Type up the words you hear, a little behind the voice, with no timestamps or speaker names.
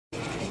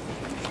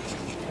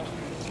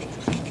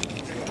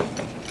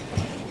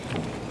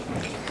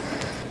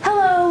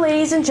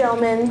Ladies and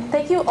gentlemen,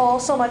 thank you all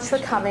so much for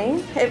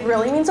coming. It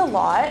really means a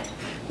lot.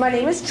 My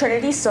name is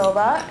Trinity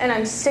Silva, and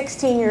I'm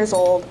 16 years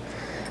old.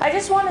 I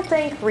just want to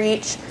thank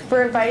REACH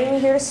for inviting me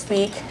here to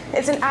speak.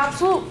 It's an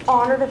absolute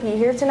honor to be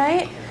here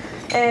tonight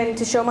and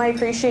to show my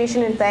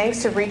appreciation and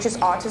thanks to REACH's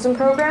autism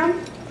program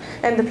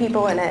and the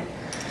people in it.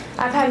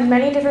 I've had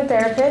many different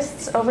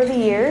therapists over the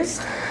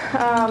years,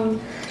 from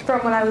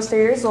when I was 3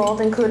 years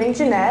old, including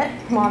Jeanette,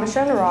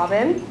 Monisha, and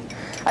Robin.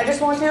 I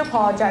just want to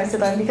apologize to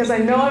them because I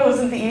know I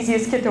wasn't the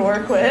easiest kid to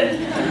work with.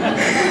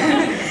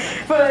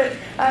 But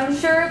I'm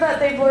sure that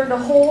they've learned a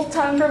whole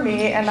ton from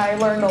me, and I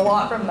learned a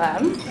lot from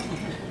them.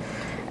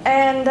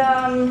 And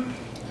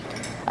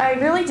I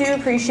really do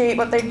appreciate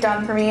what they've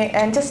done for me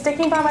and just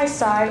sticking by my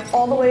side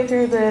all the way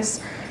through this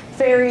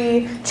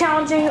very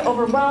challenging,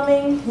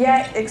 overwhelming,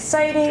 yet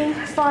exciting,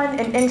 fun,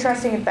 and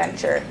interesting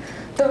adventure.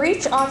 The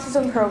REACH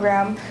Autism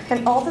Program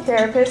and all the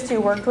therapists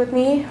who worked with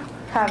me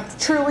have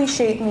truly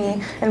shaped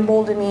me and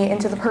molded me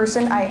into the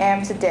person I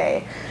am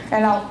today,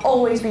 and I'll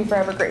always be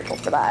forever grateful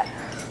for that.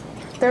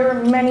 There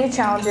were many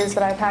challenges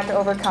that I've had to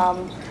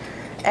overcome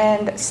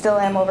and still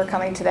am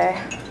overcoming today.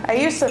 I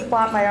used to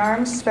flap my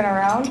arms, spin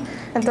around,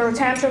 and throw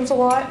tantrums a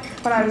lot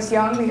when I was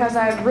young because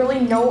I had really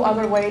no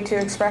other way to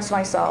express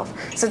myself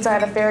since I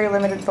had a very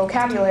limited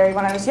vocabulary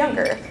when I was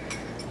younger.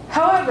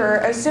 However,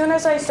 as soon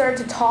as I started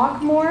to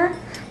talk more,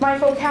 my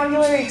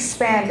vocabulary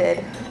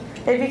expanded.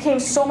 It became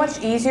so much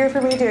easier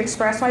for me to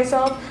express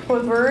myself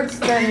with words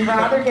than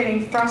rather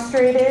getting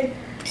frustrated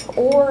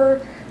or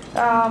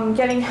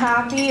getting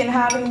happy and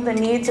having the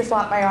need to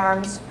flap my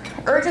arms.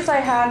 Urges I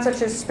had,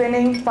 such as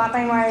spinning,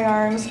 flapping my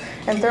arms,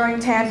 and throwing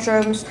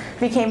tantrums,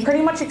 became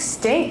pretty much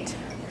extinct.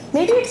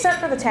 Maybe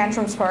except for the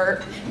tantrums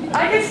part.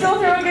 I can still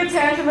throw a good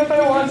tantrum if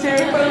I want to,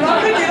 but I'm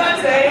not going to do that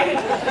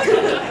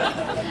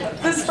today.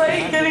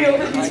 Despite getting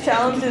over these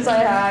challenges I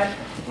had,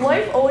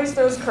 life always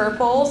throws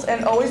curveballs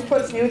and always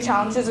puts new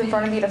challenges in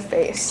front of me to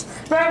face.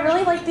 But I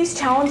really like these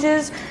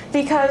challenges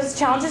because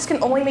challenges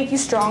can only make you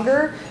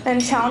stronger,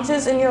 and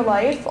challenges in your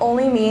life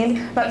only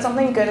mean that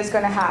something good is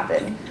going to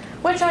happen,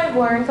 which I've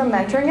learned from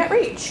mentoring at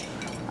REACH.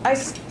 I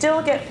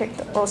still get picked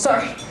up. Oh,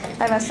 sorry,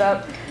 I messed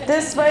up.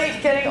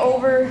 Despite getting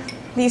over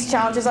these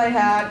challenges I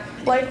had,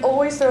 life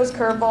always throws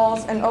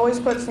curveballs and always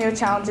puts new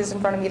challenges in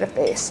front of me to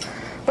face.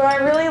 But I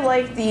really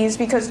like these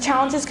because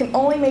challenges can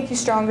only make you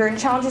stronger, and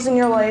challenges in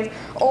your life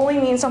only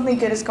mean something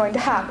good is going to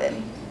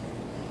happen.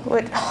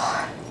 Which,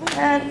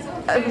 and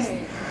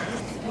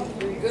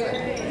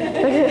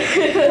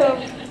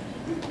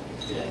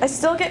I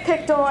still get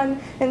picked on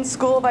in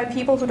school by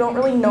people who don't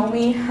really know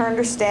me or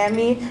understand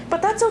me,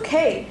 but that's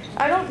okay.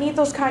 I don't need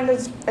those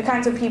kinds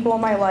of people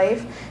in my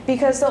life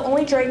because they'll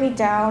only drag me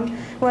down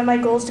when my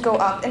goal is to go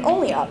up and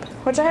only up,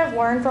 which I have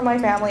learned from my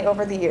family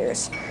over the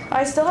years.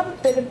 I still have a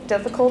bit of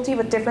difficulty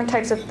with different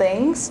types of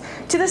things.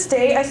 To this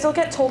day, I still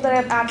get told that I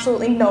have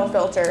absolutely no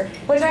filter,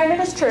 which I admit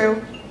is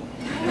true.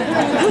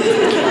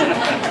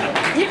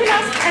 You can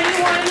ask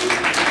anyone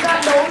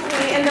that knows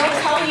me and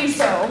they'll tell you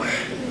so.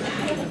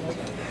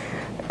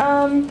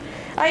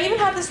 I even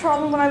had this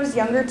problem when I was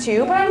younger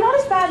too, but I'm not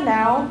as bad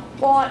now.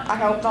 Well, I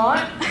hope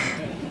not.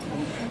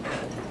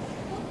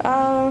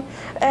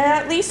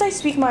 At least I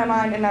speak my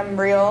mind and I'm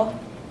real.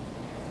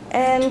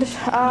 And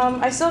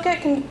I still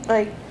get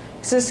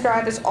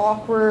described as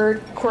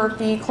awkward,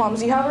 quirky,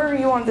 clumsy, however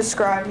you want to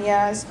describe me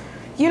as.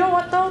 You know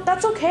what though?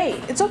 That's okay.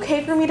 It's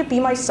okay for me to be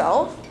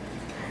myself,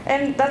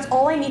 and that's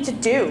all I need to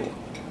do.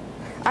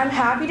 I'm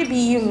happy to be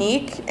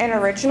unique and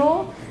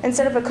original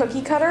instead of a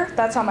cookie cutter,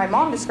 that's how my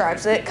mom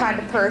describes it, kind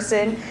of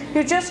person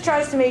who just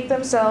tries to make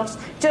themselves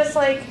just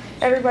like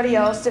everybody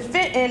else to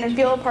fit in and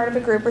feel a part of a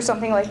group or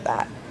something like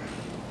that.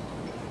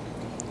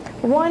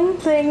 One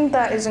thing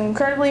that is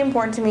incredibly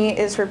important to me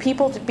is for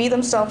people to be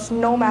themselves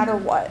no matter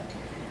what.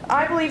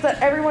 I believe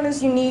that everyone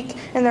is unique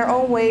in their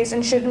own ways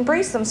and should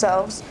embrace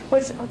themselves,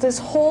 which this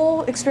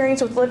whole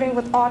experience with living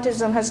with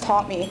autism has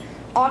taught me.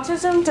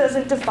 Autism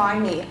doesn't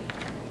define me.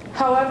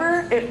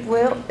 However, it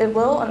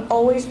will and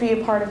always be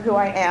a part of who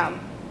I am.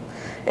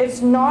 It's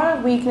not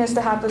a weakness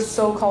to have this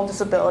so-called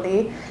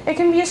disability. It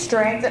can be a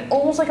strength and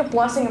almost like a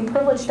blessing and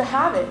privilege to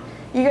have it.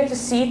 You get to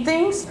see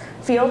things,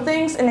 feel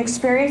things, and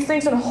experience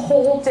things in a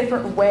whole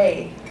different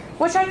way,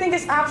 which I think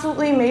is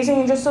absolutely amazing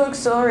and just so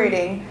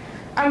exhilarating.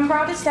 I'm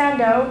proud to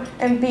stand out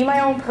and be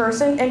my own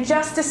person and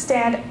just to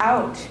stand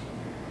out.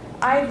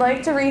 I'd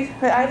like to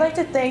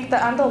think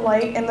that I'm the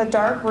light in the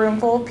dark room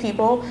full of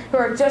people who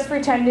are just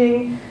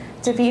pretending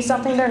to be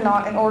something they're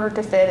not in order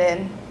to fit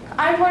in.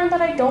 I've learned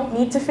that I don't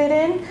need to fit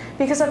in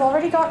because I've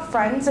already got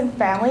friends and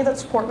family that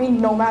support me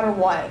no matter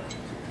what.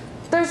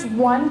 There's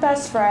one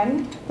best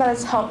friend that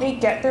has helped me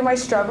get through my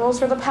struggles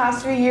for the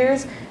past 3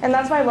 years, and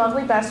that's my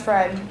lovely best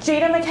friend,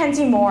 Jada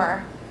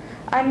McKenzie-Moore.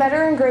 I met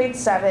her in grade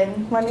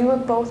 7 when we were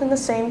both in the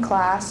same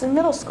class in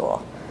middle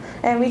school,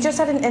 and we just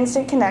had an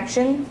instant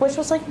connection, which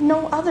was like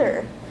no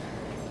other.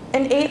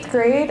 In 8th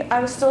grade, I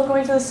was still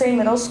going to the same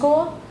middle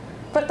school,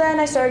 but then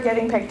I started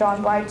getting picked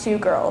on by 2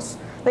 girls.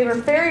 They were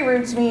very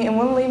rude to me and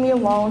wouldn't leave me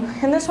alone,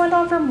 and this went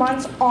on for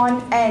months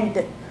on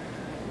end.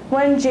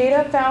 When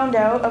Jada found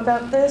out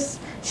about this,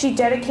 she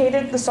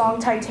dedicated the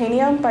song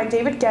Titanium by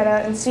David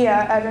Guetta and Sia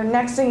at her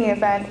next singing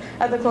event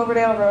at the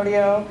Cloverdale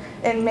Rodeo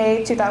in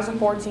May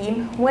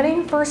 2014,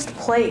 winning first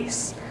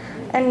place.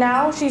 And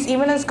now she's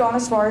even gone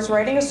as far as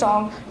writing a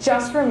song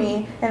just for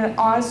me, and it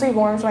honestly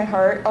warms my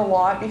heart a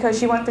lot because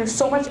she went through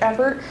so much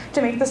effort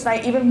to make this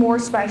night even more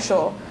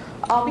special.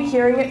 I'll be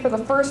hearing it for the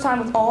first time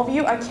with all of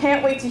you. I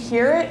can't wait to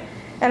hear it,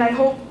 and I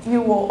hope you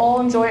will all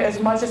enjoy it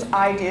as much as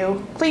I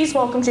do. Please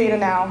welcome Jada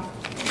now.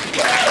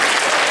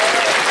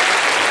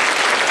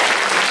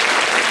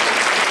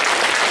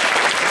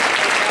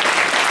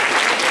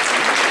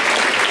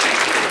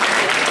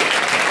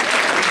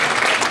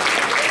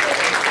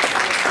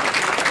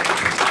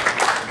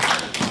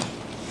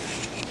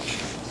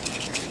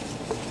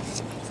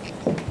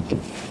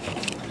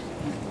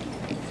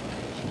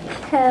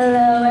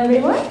 Hello,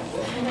 everyone.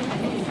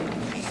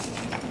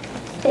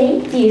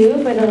 Thank you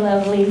for the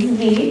lovely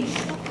speech.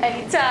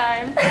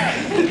 Anytime.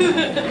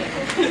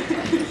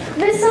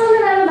 This song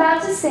that I'm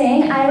about to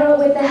sing, I wrote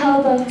with the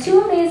help of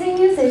two amazing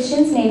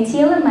musicians named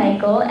Teal and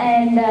Michael.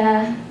 And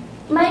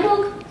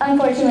Michael,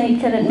 unfortunately,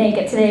 couldn't make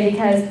it today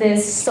because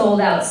this sold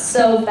out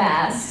so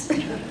fast.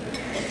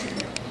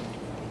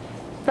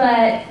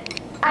 But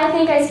I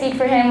think I speak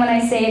for him when I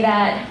say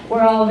that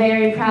we're all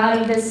very proud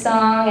of this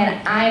song,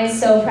 and I'm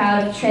so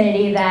proud of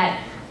Trinity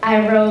that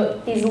I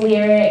wrote these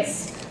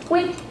lyrics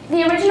with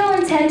the original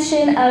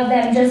intention of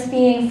them just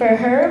being for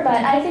her,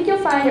 but I think you'll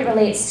find it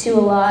relates to a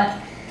lot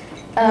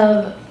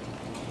of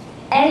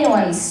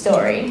anyone's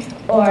story,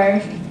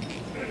 or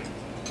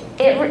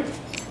it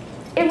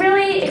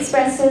really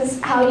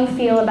expresses how you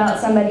feel about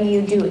somebody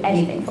you do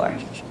anything for.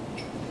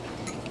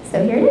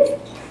 So here it is.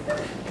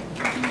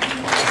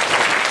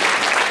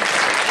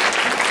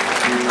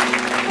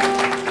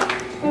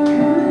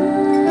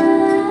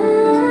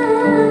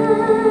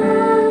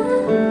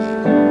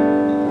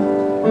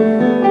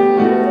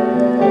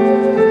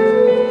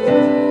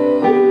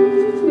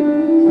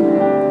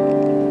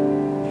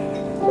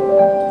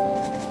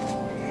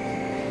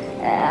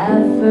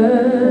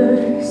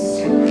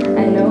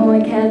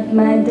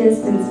 My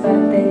distance,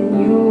 but then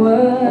you were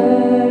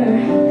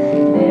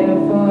there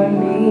for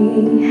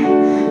me.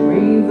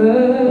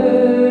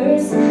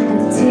 Reverse, had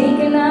to take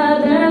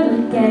another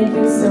look at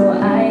you so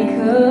I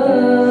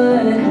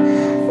could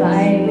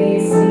finally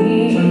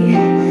see.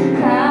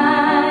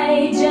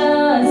 I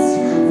just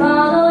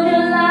followed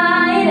your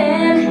light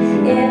and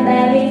it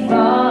led me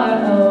far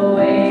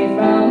away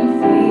from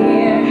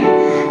fear.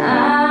 I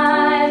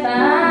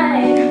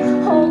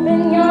find hope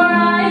in your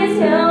eyes,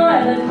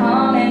 you're the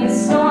calm in the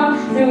storm.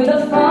 Through the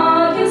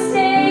fog you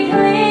stay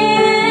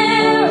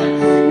clear.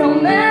 No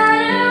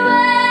matter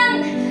when,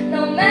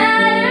 no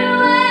matter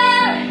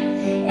where,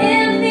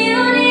 if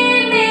you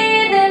need me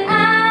then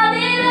I'll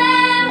be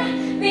there,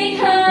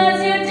 because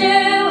you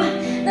do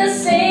the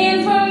same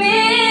for me.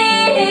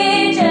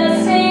 Just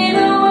say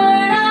the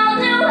word, I'll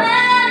do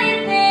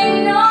anything,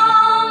 no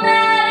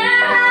matter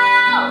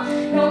how,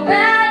 no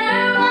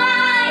matter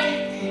why,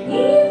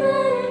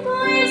 even if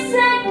we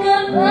said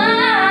goodbye.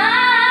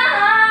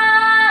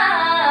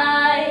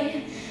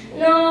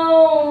 No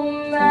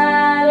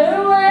matter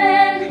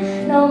when,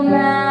 no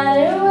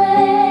matter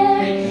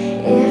where,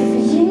 if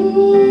you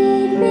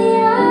need me,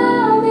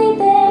 I'll be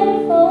there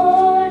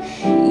for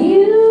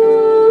you.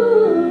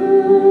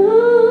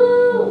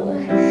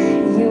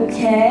 You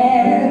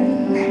can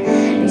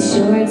be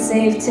sure it's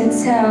safe to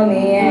tell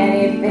me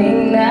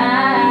anything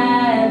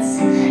that's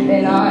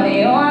been on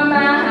your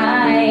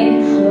mind.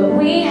 What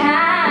we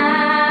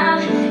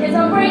have is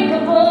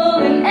unbreakable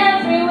in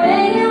every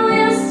way. You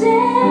will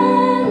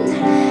stand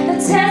the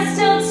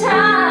test of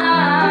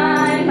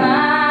time.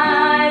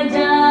 I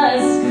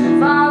just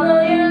follow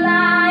your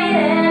light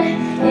and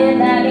it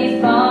led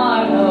me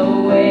far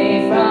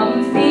away from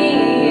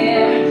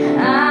fear.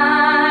 I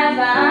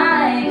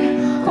find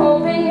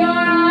hope in your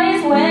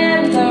eyes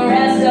when the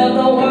rest of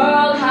the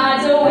world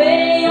hides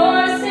away.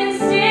 You're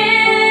sincere.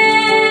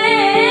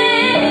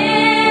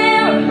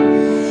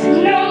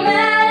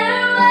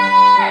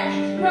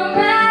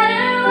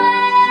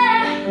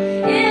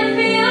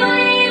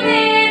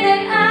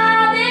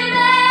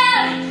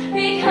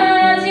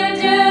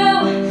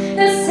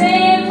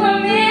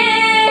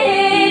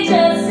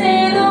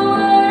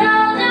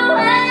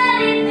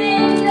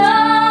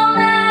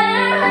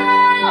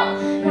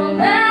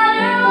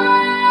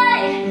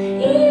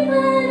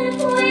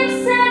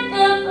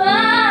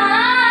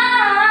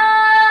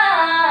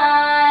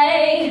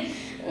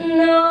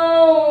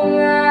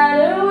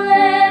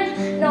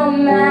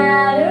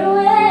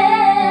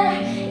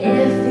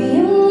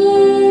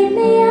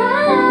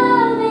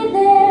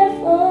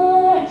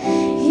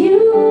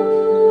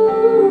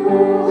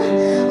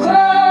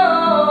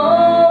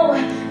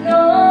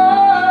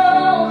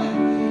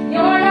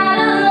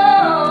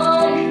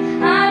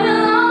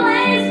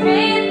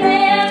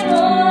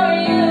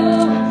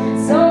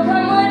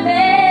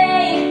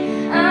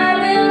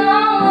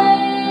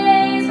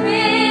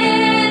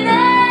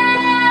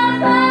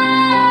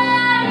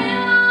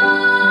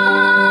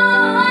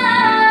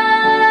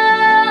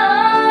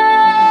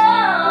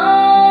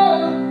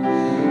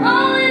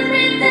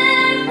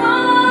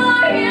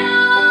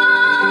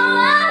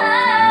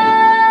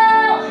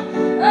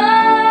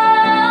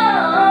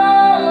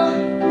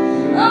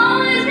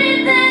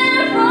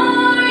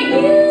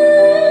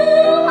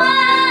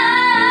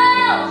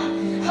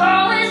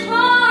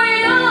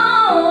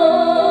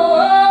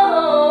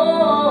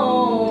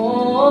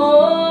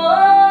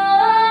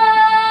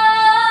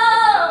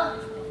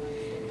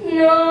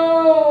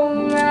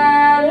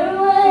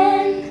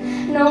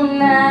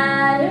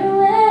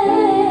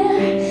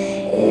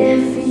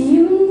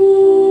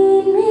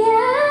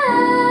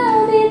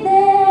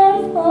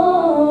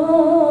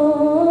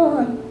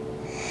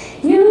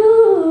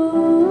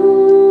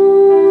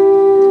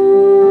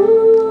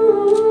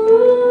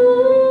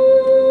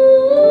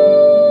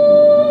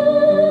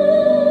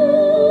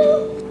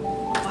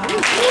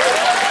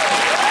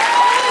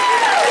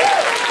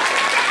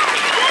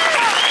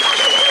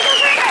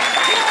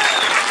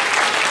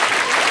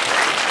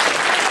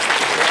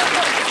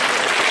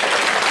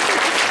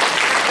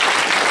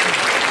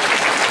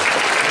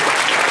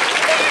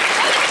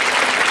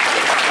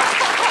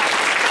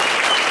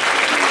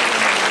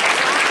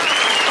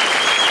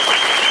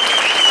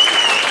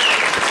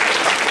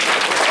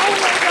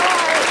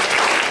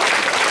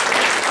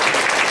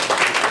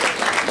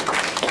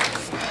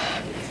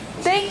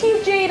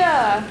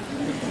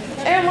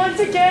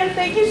 to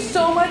thank you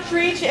so much,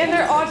 Reach, and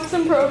their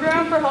autism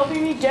program for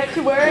helping me get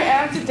to where I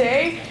am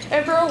today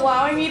and for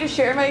allowing me to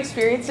share my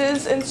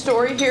experiences and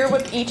story here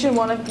with each and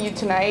one of you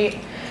tonight.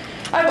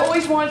 I've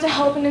always wanted to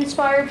help and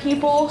inspire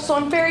people, so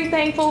I'm very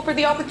thankful for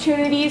the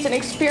opportunities and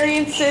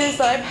experiences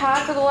that I've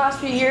had for the last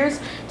few years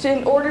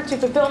in order to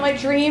fulfill my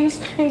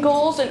dreams and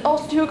goals and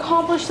also to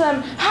accomplish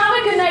them. Have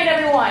a good night,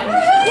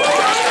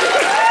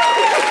 everyone!